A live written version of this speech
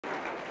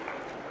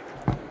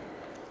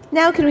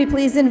Now can we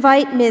please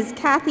invite Ms.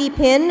 Kathy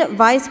Pinn,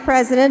 Vice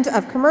President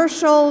of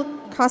Commercial,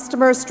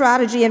 Customer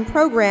Strategy and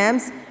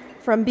Programs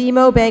from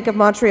BMO Bank of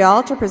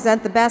Montreal, to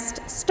present the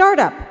Best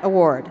Startup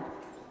Award.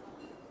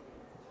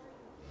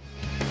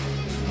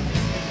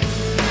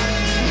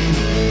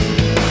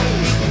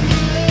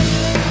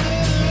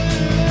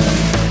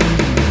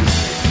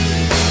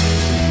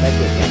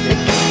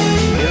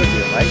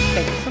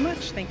 Thank you so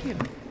much. Thank you.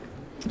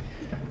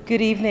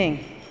 Good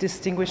evening,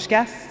 distinguished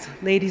guests,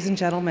 ladies and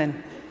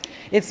gentlemen.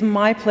 It's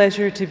my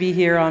pleasure to be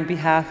here on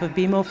behalf of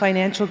BMO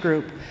Financial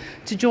Group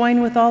to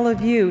join with all of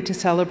you to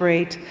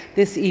celebrate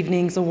this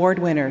evening's award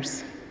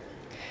winners.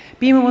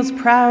 BMO is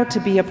proud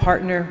to be a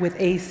partner with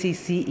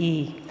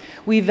ACCE.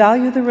 We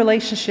value the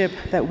relationship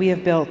that we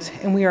have built,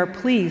 and we are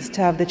pleased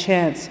to have the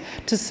chance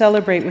to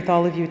celebrate with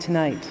all of you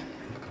tonight.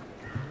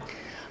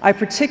 I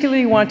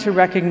particularly want to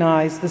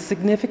recognize the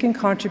significant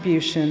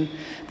contribution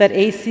that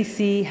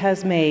ACCE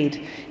has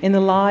made in the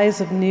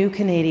lives of new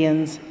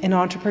Canadians and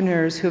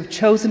entrepreneurs who have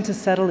chosen to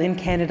settle in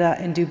Canada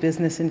and do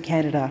business in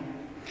Canada.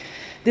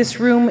 This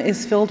room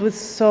is filled with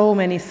so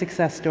many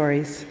success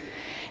stories,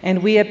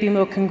 and we at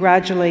BMO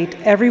congratulate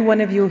every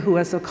one of you who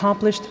has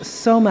accomplished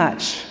so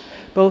much,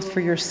 both for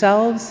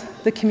yourselves,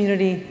 the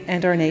community,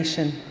 and our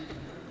nation.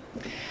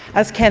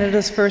 As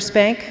Canada's first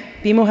bank,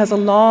 BMO has a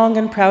long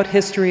and proud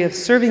history of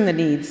serving the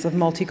needs of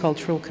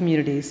multicultural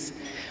communities.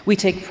 We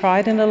take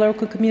pride in our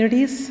local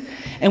communities,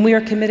 and we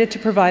are committed to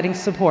providing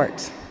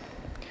support.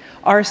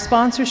 Our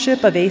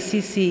sponsorship of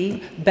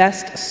ACCE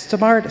Best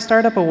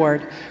Startup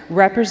Award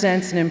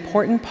represents an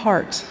important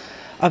part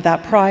of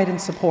that pride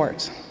and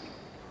support.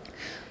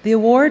 The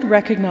award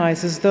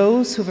recognizes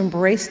those who've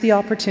embraced the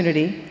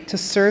opportunity to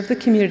serve the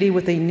community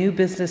with a new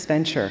business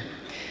venture.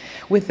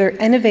 With their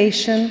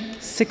innovation,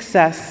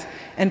 success,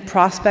 and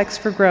prospects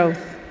for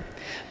growth,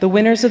 the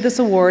winners of this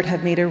award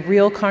have made a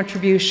real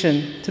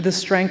contribution to the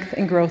strength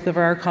and growth of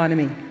our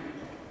economy.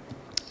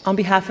 On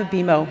behalf of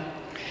BMO,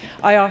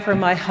 I offer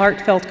my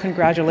heartfelt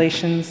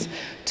congratulations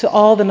to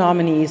all the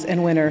nominees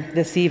and winner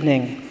this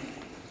evening.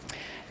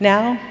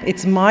 Now,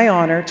 it's my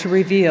honor to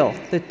reveal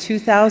the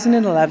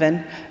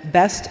 2011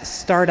 Best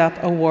Startup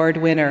Award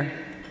winner.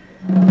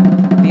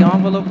 The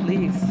envelope,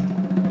 please.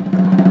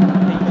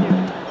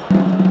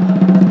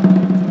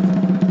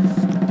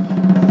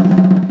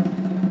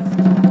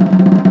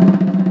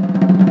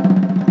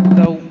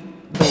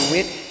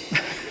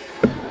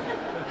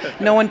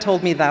 No one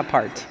told me that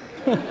part.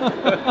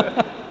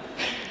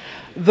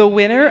 The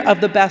winner of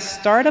the Best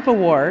Startup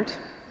Award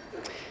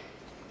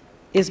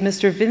is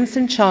Mr.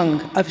 Vincent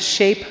Cheung of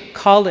Shape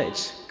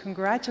College.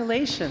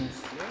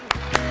 Congratulations.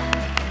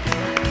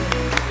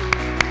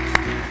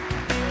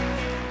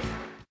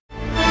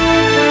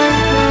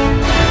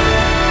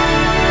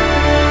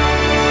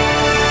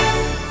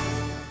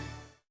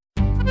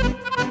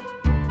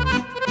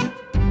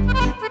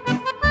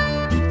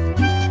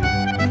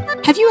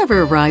 Have you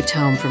ever arrived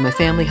home from a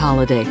family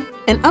holiday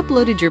and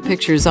uploaded your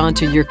pictures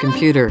onto your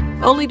computer,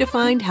 only to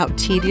find how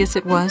tedious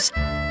it was?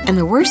 And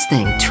the worst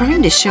thing,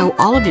 trying to show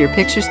all of your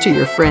pictures to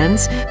your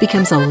friends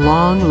becomes a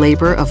long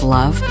labor of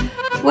love?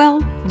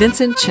 Well,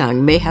 Vincent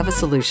Cheung may have a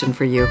solution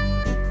for you.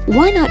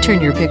 Why not turn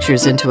your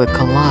pictures into a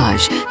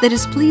collage that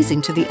is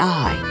pleasing to the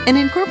eye and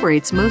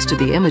incorporates most of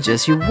the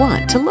images you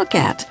want to look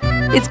at?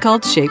 It's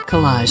called Shape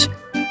Collage.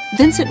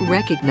 Vincent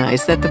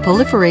recognized that the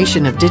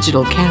proliferation of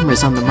digital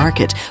cameras on the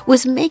market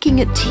was making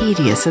it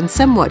tedious and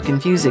somewhat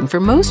confusing for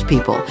most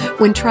people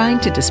when trying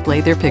to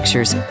display their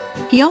pictures.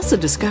 He also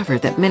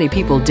discovered that many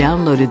people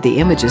downloaded the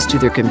images to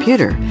their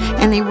computer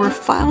and they were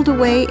filed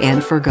away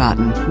and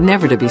forgotten,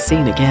 never to be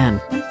seen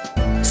again.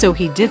 So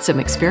he did some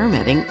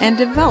experimenting and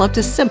developed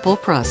a simple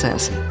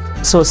process.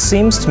 So it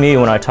seems to me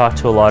when I talk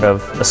to a lot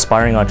of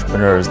aspiring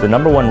entrepreneurs, the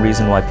number one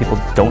reason why people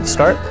don't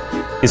start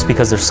is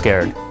because they're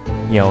scared.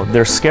 You know,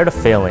 they're scared of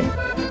failing,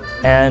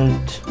 and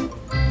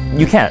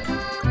you can't.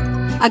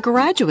 A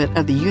graduate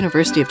of the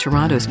University of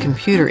Toronto's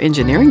computer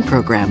engineering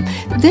program,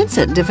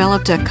 Vincent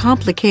developed a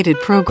complicated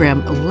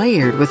program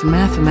layered with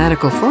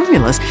mathematical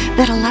formulas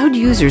that allowed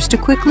users to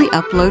quickly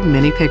upload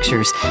many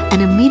pictures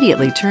and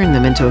immediately turn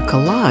them into a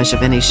collage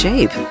of any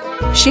shape.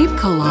 Shape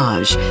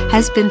Collage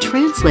has been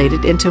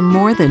translated into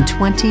more than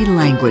 20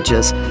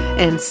 languages,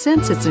 and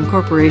since its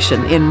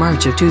incorporation in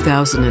March of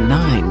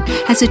 2009,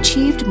 has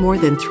achieved more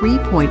than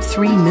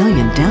 3.3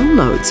 million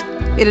downloads.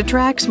 It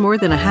attracts more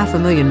than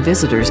 500,000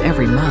 visitors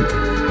every month.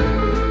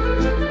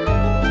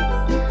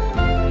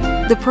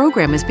 The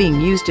program is being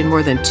used in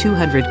more than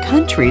 200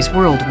 countries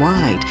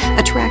worldwide,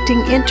 attracting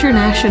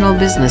international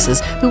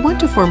businesses who want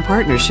to form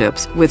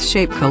partnerships with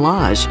Shape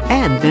Collage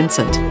and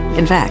Vincent.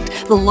 In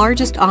fact, the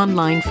largest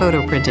online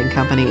photo printing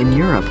company in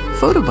Europe,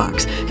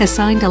 Photobox, has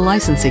signed a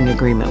licensing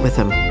agreement with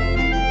them.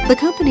 The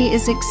company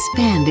is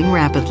expanding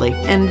rapidly,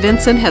 and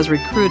Vincent has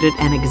recruited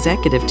an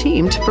executive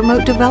team to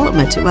promote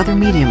development to other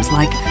mediums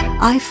like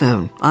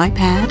iPhone,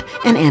 iPad,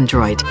 and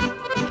Android.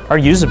 Our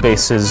user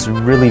base is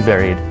really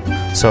varied.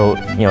 So,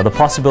 the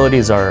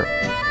possibilities are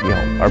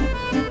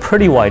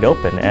pretty wide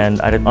open,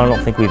 and I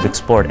don't think we've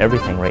explored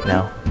everything right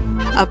now.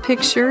 A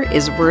picture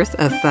is worth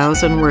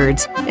 1,000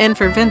 words, and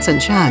for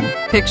Vincent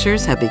Cheung,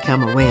 pictures have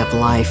become a way of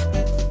life.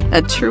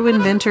 A true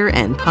inventor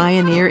and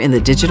pioneer in the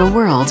digital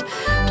world,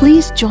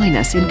 please join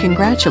us in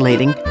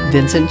congratulating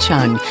Vincent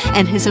Cheung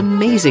and his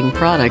amazing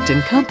product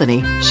and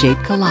company, Shape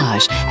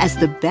Collage, as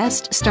the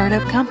best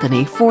startup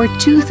company for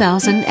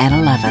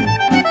 2011.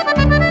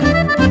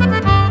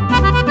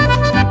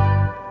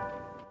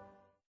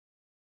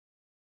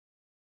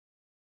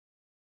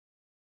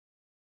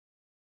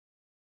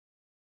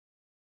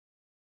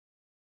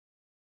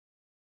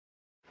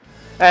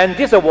 And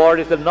this award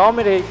is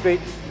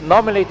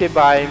nominated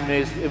by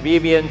Ms.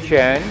 Vincent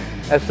Cheung,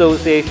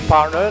 Associate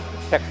Partner,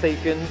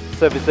 Taxation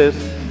Services,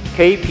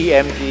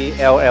 KPMG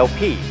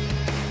LLP.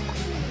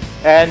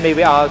 And may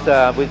we ask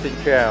Vincent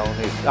Cheung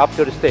is up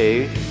to the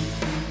stage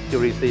to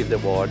receive the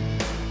award.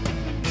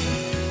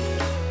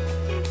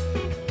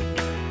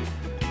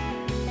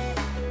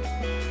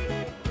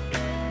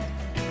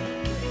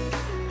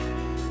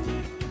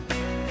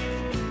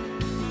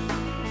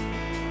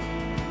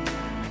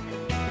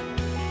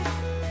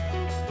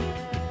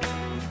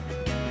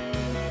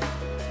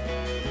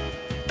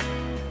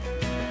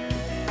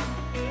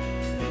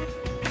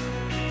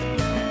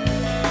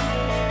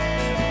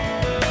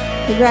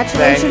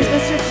 Congratulations,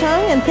 Mr.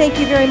 Cheung, and thank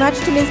you very much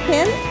to Ms.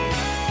 Pin.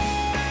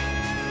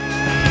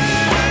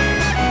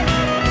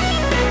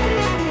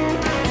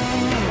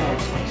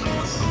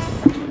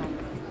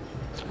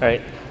 All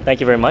right,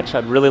 thank you very much.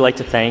 I'd really like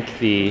to thank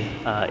the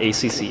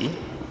ACCE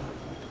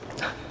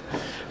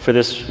for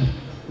this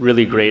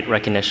really great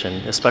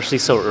recognition, especially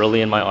so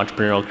early in my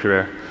entrepreneurial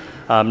career.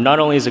 Not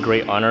only is it a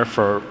great honor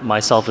for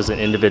myself as an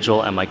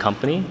individual and my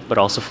company, but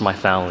also for my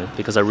family,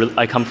 because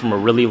I come from a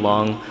really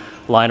long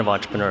line of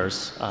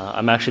entrepreneurs.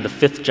 I'm actually the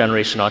 5th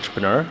generation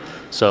entrepreneur,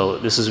 so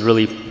this is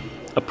really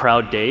a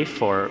proud day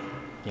for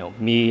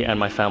me and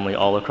my family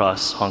all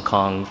across Hong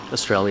Kong,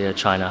 Australia,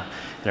 China,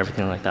 and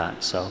everything like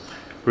that. So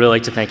really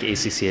like to thank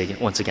ACCE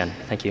once again.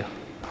 Thank you.